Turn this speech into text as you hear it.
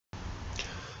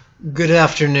Good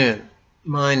afternoon.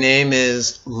 My name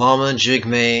is Lama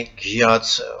Jigme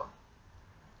Gyatso.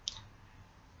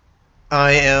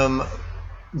 I am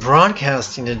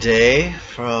broadcasting today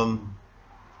from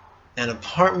an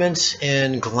apartment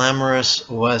in glamorous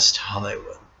West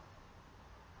Hollywood.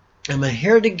 I'm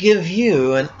here to give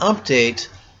you an update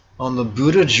on the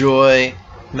Buddha Joy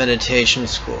Meditation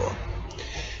School.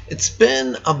 It's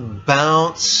been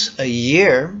about a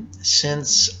year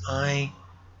since I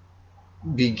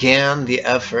began the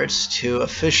efforts to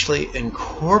officially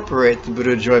incorporate the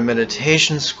Buddha Joy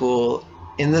Meditation School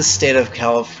in the state of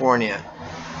California.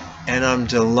 And I'm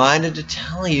delighted to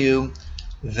tell you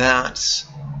that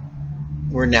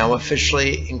we're now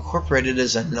officially incorporated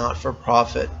as a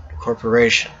not-for-profit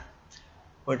corporation,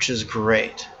 which is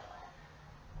great.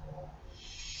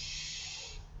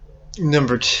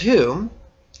 Number two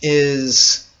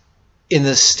is in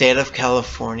the state of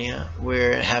California, we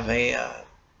have a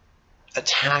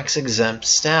tax-exempt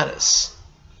status.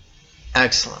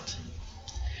 Excellent.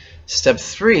 Step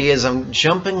 3 is I'm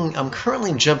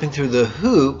currently jumping through the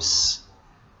hoops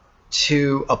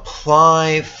to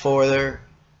apply for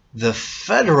the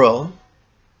federal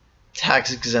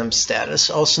tax-exempt status,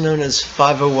 also known as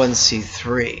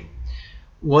 501c3.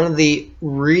 One of the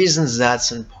reasons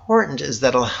that's important is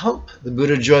that it'll help the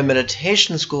Buddha Joy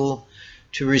Meditation School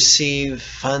to receive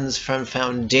funds from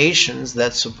foundations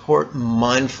that support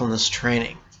mindfulness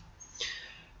training.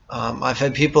 I've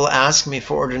had people ask me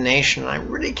for ordination, and I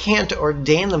really can't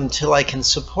ordain them till I can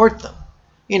support them.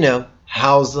 You know,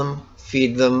 house them,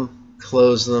 feed them,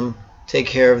 clothe them, take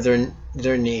care of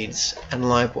their needs, and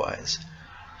likewise.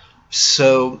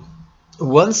 So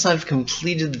once I've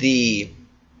completed the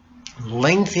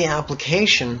lengthy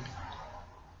application,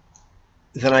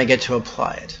 then I get to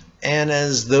apply it. And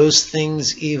as those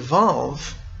things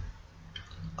evolve,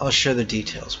 I'll share the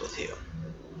details with you.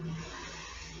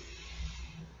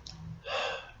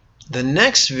 The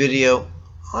next video,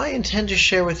 I intend to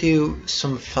share with you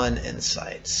some fun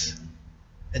insights.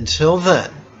 Until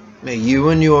then, may you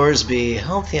and yours be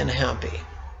healthy and happy.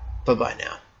 Bye-bye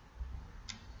now.